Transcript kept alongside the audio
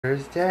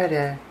Where's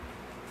Dada?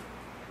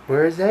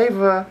 Where's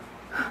Ava?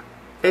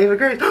 Ava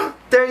Grace!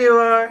 There you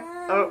are!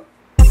 Oh.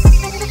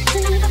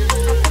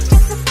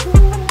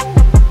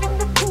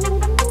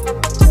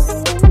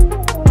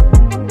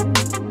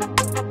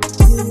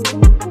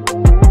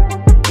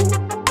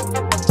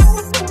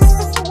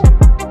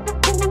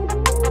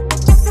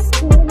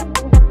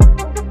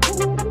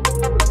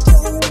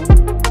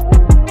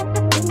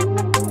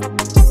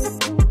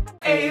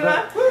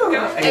 Ava,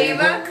 go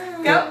Ava,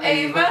 go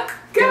Ava,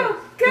 go,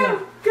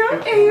 go,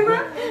 go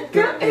Ava,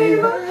 go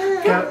Ava,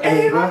 go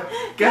Ava,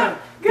 go,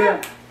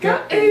 go,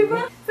 go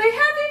Ava. Say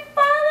Happy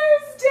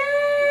Father's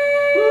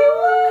Day!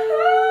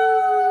 Woohoo!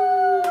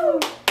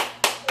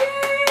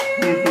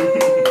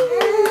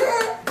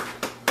 Yay!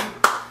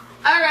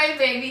 All right,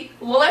 baby.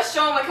 Well, let's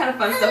show them what kind of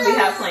fun stuff we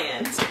have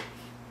planned.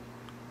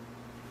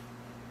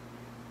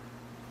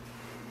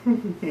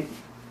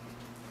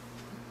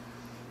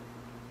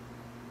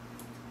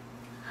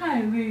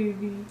 Hi,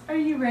 baby. Are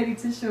you ready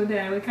to show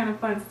Dad what kind of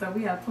fun stuff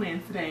we have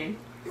planned today?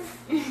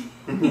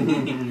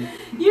 You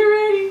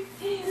ready?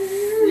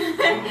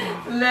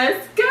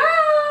 Let's go!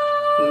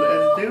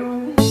 Let's do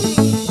it!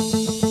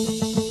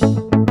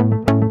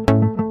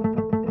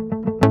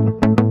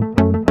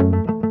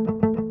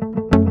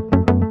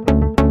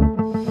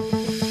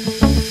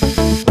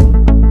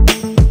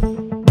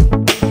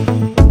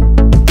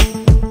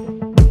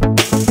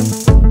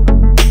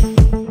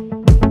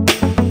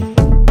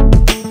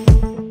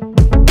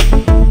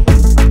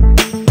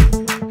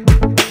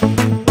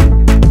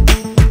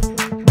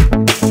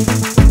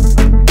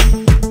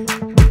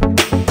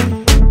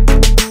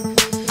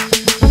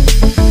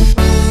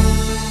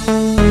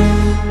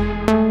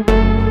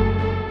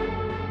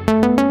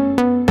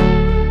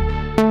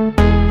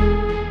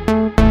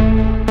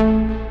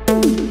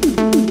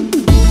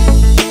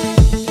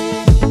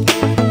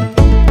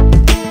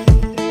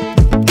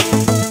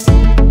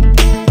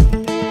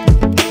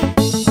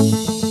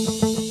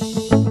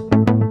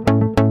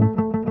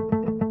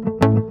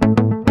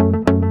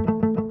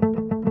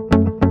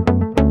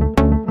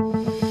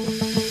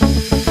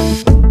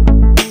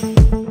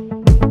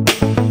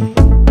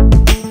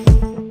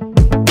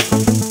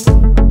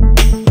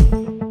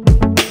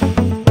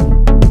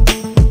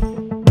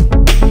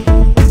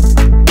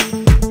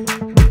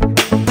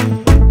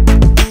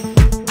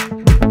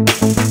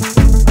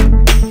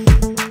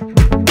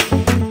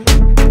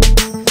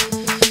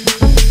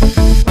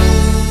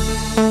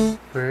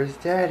 Where's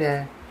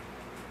Dada?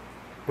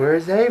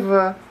 Where's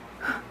Ava?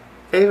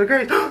 Ava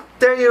Grace!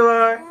 There you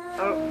are!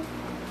 Oh.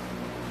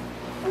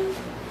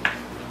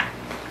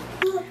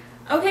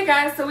 Okay,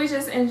 guys, so we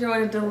just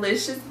enjoyed a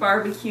delicious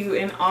barbecue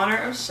in honor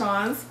of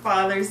Sean's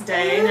Father's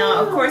Day.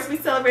 Now, of course, we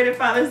celebrated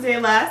Father's Day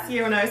last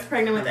year when I was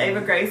pregnant with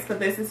Ava Grace, but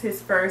this is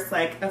his first,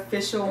 like,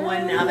 official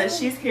one now that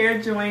she's here,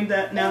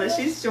 now that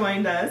she's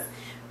joined us.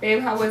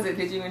 Babe, how was it?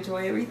 Did you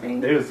enjoy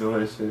everything? It was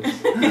delicious.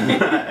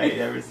 I ate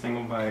every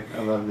single bite. I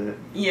loved it.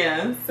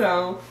 Yeah,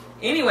 so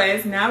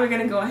anyways, now we're going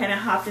to go ahead and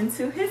hop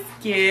into his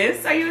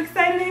gifts. Are you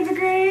excited, Ava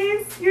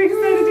Grace? You're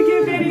excited to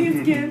give Daddy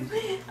his gift?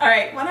 All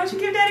right, why don't you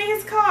give Daddy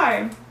his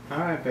card? All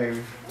right,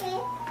 baby.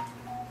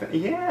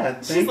 Yeah,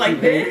 thank She's like,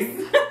 you, baby.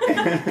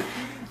 this?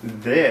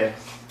 This.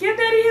 Give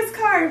Daddy his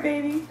card,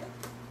 baby.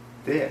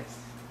 This.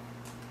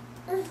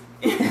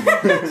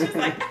 She's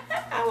like,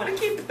 I want to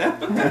keep it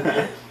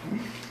though.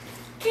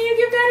 Can you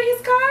give Daddy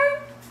his card?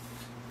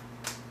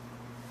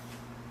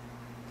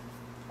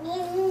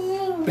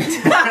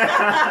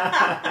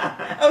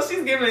 Oh,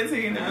 she's giving it to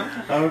you now.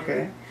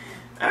 Okay.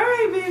 All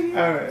right, baby.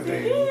 All right,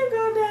 baby. Here you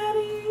go,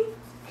 Daddy.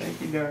 Thank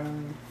you,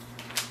 darling.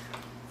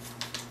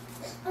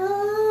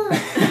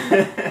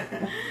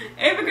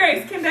 Ava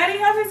Grace, can Daddy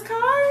have his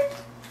card?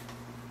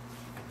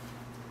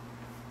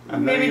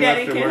 Maybe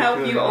Daddy can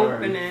help you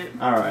open it.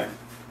 All right.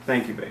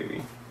 Thank you,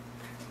 baby.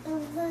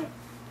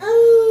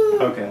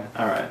 Okay.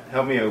 All right.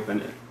 Help me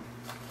open it.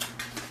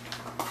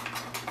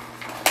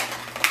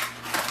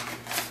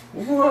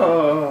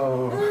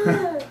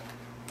 Whoa.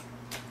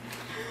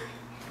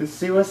 Let's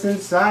see what's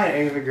inside,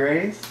 Ava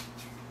Grace.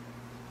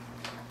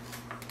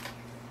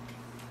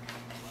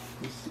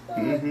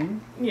 Mm-hmm.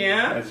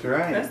 Yeah. That's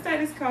right. That's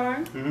Daddy's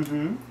card.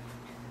 Mm-hmm.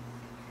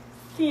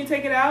 Can you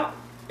take it out?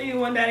 Do you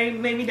want Daddy?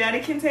 Maybe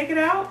Daddy can take it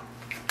out.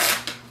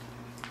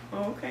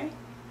 Oh, okay.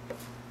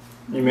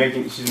 She's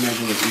making it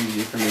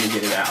easy for me to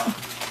get it out.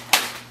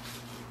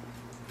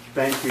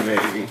 Thank you,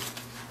 baby.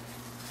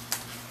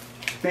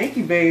 Thank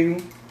you,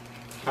 baby.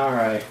 All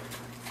right.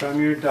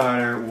 From your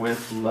daughter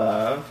with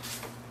love.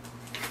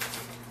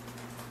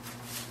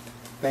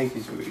 Thank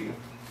you, sweetie.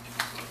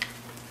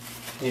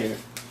 Here.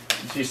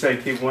 Did you say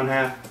keep one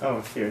half?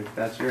 Oh, here.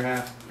 That's your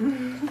half? All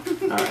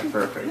right,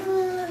 perfect.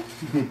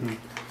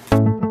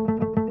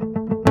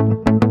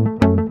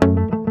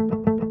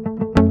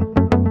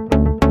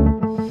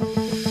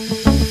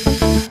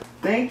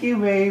 Thank you,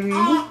 baby.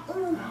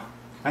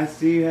 I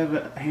see you have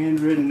a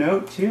handwritten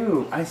note,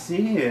 too. I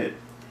see it.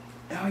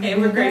 Oh, you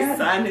Ava did Grace that?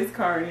 signed his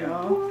card,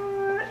 y'all.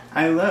 What?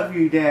 I love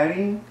you,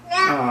 Daddy.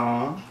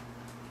 Aww.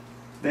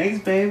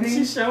 Thanks, baby.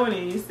 She's showing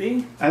it, you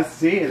see? I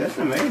see it. That's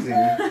amazing.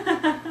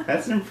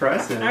 That's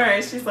impressive.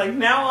 Alright, she's like,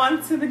 now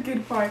on to the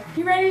good part.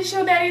 You ready to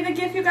show Daddy the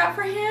gift you got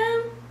for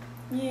him?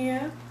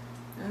 Yeah.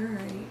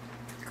 Alright.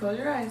 Close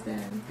your eyes,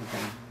 Dad.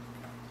 Okay.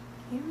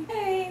 Here we go.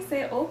 Hey,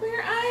 say, open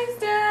your eyes,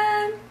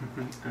 Dad.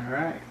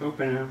 Alright,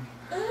 open them.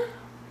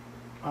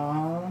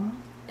 Aww.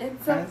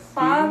 It's a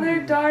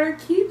father-daughter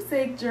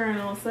keepsake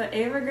journal. So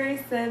Ava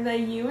Grace said that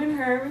you and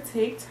her would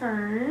take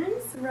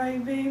turns,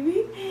 right,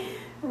 baby?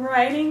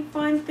 Writing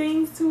fun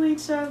things to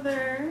each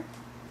other.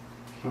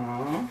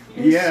 Aww.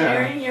 And Yeah.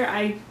 sharing your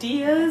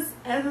ideas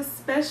as a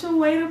special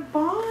way to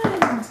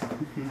bond.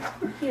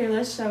 Here,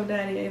 let's show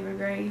Daddy Ava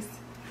Grace.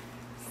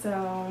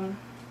 So,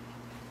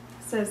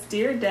 it says,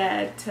 Dear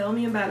Dad, tell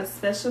me about a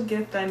special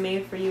gift I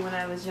made for you when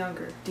I was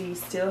younger. Do you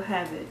still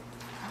have it?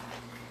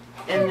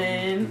 And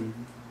then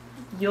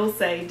you'll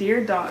say,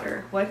 Dear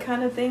daughter, what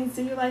kind of things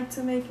do you like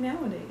to make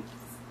nowadays?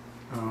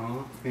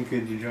 Oh, and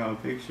could you draw a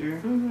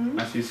picture? Mm-hmm.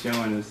 Oh, she's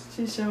showing us.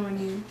 She's showing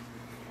you.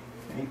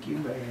 Thank you,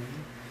 baby.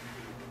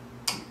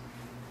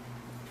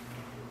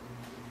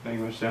 Are you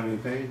going to show me a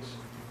page?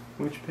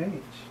 Which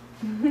page?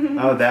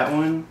 Oh, that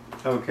one?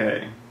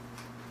 Okay.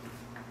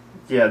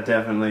 Yeah,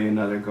 definitely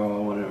another goal I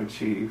want to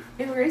achieve.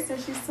 Ava Grace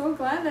says she's so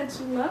glad that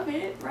you love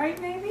it. Right,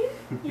 baby?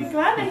 You're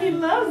glad that he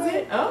loves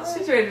it. Oh,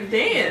 she's ready to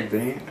dance.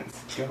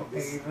 Dance. Go,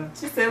 Ava.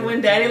 She said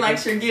when Daddy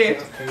likes your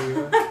gift. Go,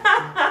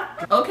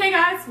 Ava. Okay,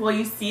 guys. Well,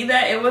 you see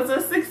that it was a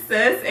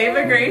success.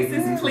 Ava Grace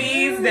is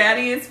pleased.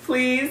 Daddy is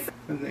pleased.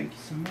 Well, thank you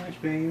so much,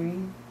 baby.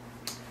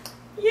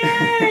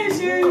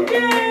 Yes,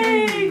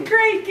 yay!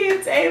 Great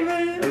gift, I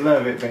Ava.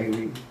 love it,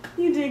 baby.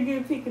 You did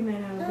good picking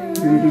that out,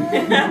 baby.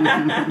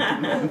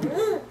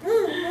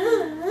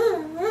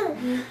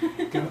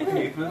 Go,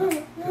 Ava.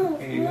 Go,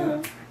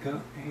 Ava.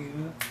 Go,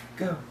 Ava.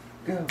 Go,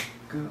 go,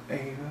 go,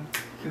 Ava.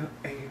 Go,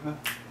 Ava.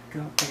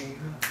 Go,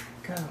 Ava.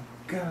 Go,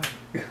 go,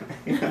 go,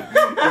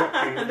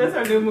 Ava. That's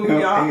our new move, Go,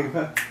 y'all.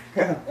 Ava.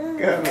 Go,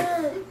 go.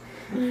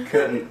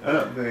 Cutting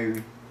up,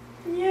 baby.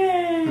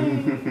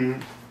 Yay!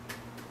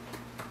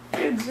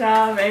 Good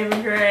job,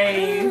 Ava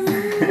Grace.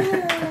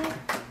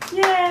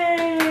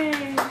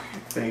 Yay!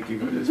 Thank you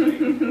for this,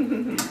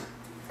 baby.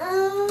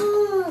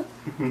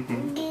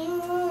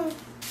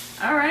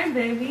 All right,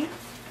 baby.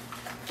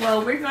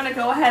 Well, we're going to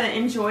go ahead and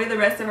enjoy the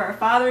rest of our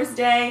Father's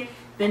Day.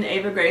 Then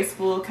Ava Grace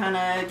will kind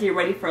of get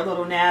ready for a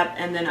little nap,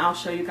 and then I'll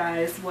show you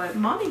guys what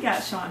Mommy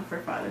got Sean for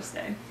Father's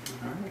Day.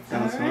 All right,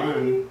 sounds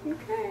fun.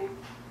 Okay.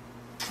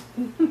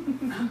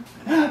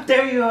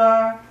 There you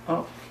are.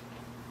 Oh.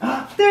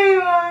 There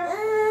you are.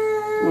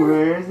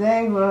 Where's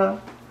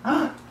Ava?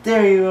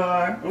 There you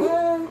are.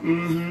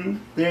 Mm-hmm.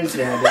 There's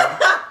Daddy.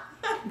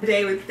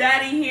 Today with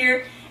Daddy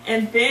here.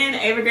 And then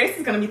Ava Grace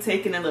is going to be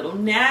taking a little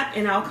nap,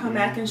 and I'll come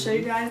back and show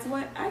you guys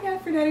what I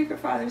got for Daddy for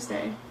Father's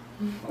Day.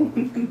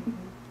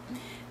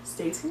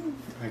 Stay tuned.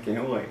 I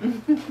can't wait.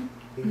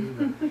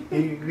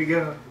 Here we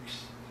go.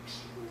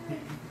 Here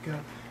we go.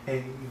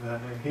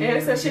 Ava,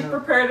 Ava says she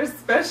prepared a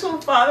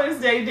special Father's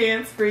Day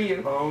dance for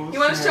you. Oh, You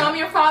want to show me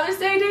your Father's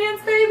Day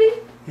dance,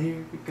 baby?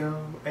 Here we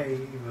go,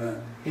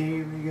 Ava.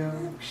 Here we go.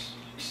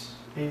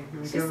 Here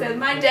we She go. said,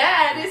 my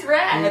dad is Here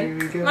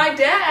we red. go. My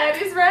dad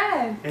is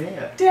red.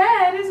 Yeah.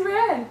 Dad is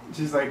red.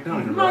 She's like,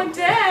 don't My interrupt.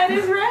 dad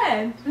is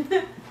red.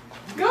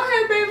 Go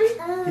ahead, baby.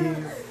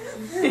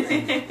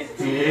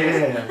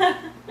 Yeah.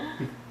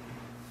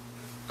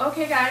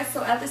 Okay, guys,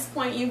 so at this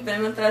point, you've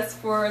been with us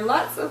for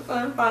lots of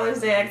fun Father's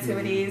Day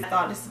activities. I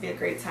thought this would be a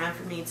great time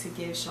for me to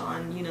give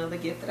Sean, you know, the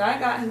gift that I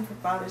got him for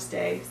Father's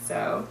Day.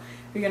 So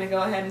we're going to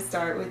go ahead and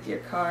start with your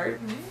card.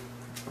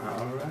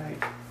 All right.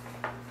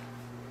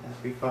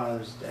 Happy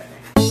Father's Day.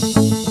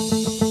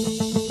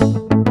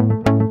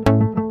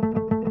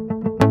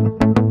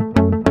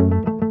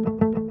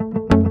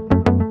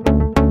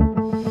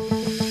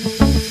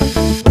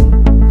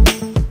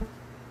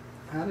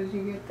 How did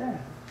you get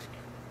that?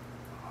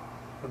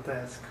 Oh,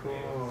 that's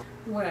cool.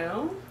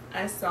 Well,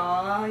 I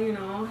saw, you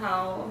know,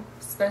 how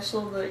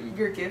special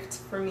your gift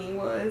for me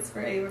was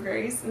for Ava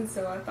Grace, and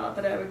so I thought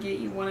that I would get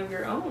you one of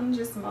your own,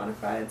 just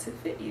modified to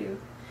fit you.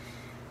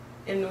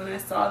 And when I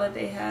saw that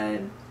they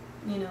had,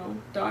 you know,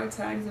 dog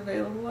tags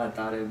available, I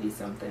thought it would be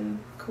something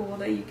cool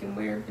that you can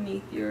wear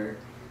beneath your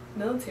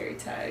military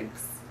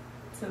tags.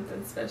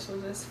 Something special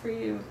just for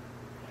you.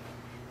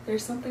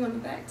 There's something on the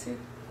back too.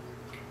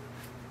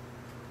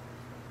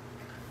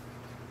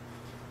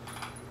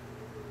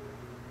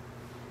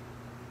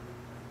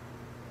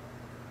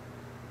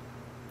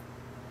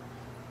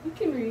 You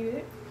can read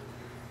it.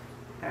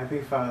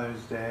 Happy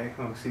Father's Day.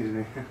 Oh, excuse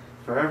me.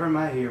 Forever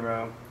my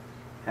hero.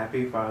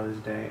 Happy Father's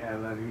Day. I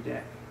love you,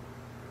 Daddy.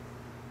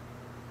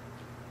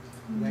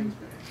 Thanks,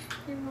 babe.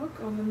 You're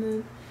welcome. And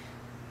then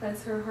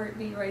that's her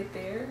heartbeat right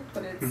there,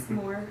 but it's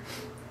more,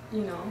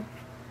 you know,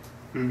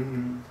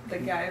 the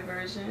guy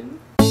version.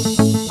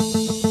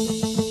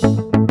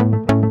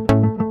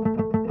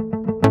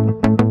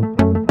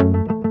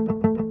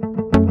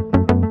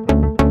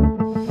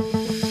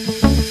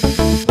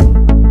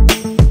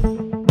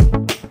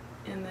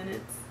 And then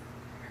it's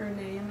her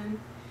name and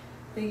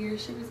the year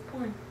she was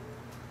born.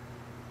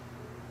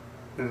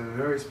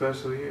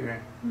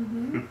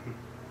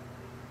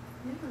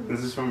 Yeah.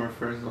 This is from her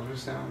first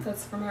ultrasound?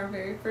 That's from our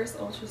very first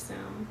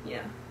ultrasound.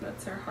 Yeah,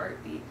 that's her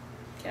heartbeat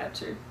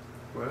captured.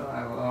 Well,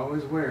 I will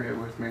always wear it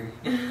with me.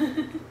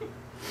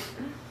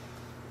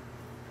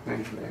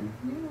 Thanks, baby.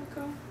 You're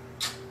welcome.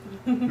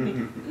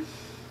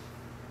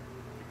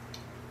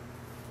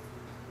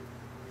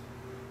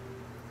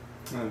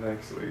 I've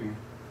actually...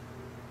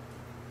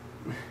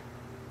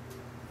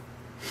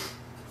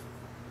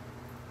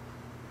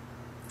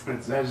 I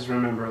just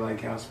remember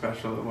like how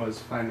special it was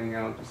finding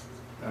out.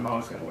 I'm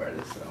always gonna wear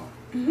this, so.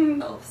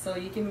 Oh, so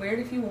you can wear it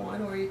if you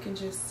want, or you can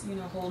just, you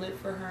know, hold it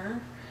for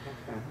her.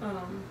 Okay.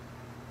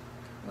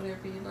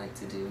 Whatever you'd like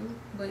to do.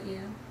 But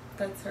yeah,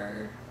 that's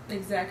her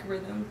exact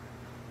rhythm,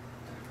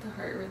 the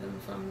heart rhythm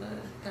from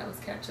that was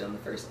captured on the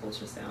first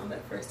ultrasound.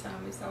 That first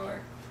time we saw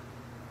her.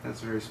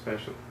 That's very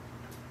special.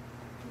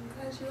 I'm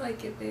glad you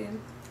like it, babe.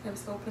 I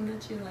was hoping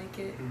that you like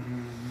it.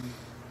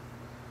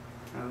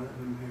 I love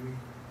it, baby.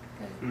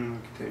 Okay. We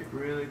can take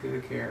really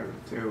good care of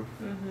it too.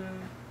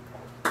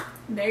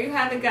 There you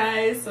have it,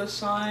 guys. So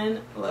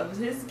Sean loves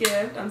his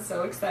gift. I'm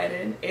so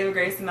excited. Ava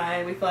Grace and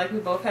I, we feel like we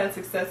both had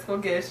successful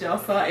gifts. Y'all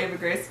saw Ava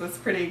Grace was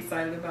pretty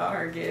excited about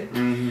her gift.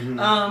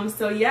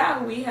 So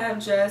yeah, we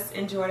have just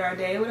enjoyed our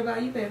day. What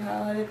about you, babe?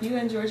 How have you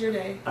enjoyed your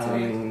day today? I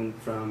mean,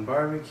 from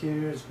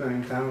barbecue,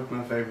 spending time with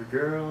my favorite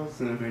girls,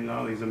 and I mean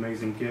all these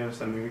amazing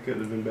gifts. I mean, it couldn't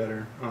have been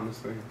better,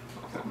 honestly.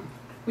 So.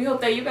 We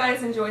hope that you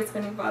guys enjoyed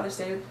spending Father's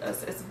Day with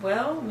us as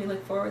well. We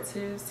look forward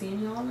to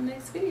seeing you all in the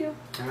next video.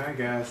 Alright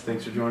guys,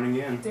 thanks for joining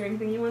in. Is there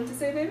anything you wanted to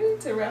say, baby,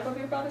 to wrap up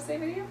your Father's Day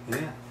video?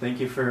 Yeah,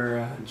 thank you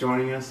for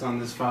joining us on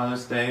this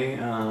Father's Day.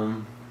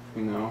 You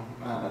know,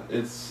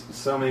 it's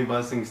so many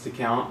blessings to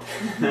count,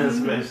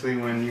 especially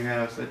when you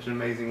have such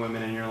amazing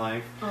women in your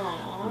life.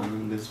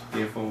 Aww. This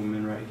beautiful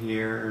woman right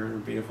here, her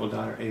beautiful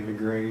daughter Ava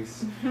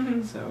Grace.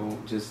 So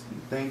just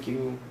thank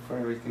you for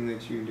everything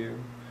that you do.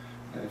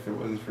 If it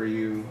wasn't for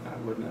you, I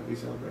would not be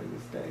celebrating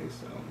this day.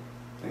 So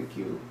thank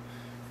you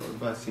for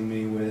blessing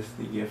me with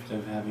the gift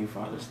of having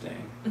Father's Day.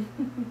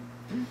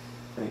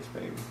 Thanks,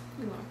 baby.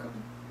 You're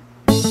welcome.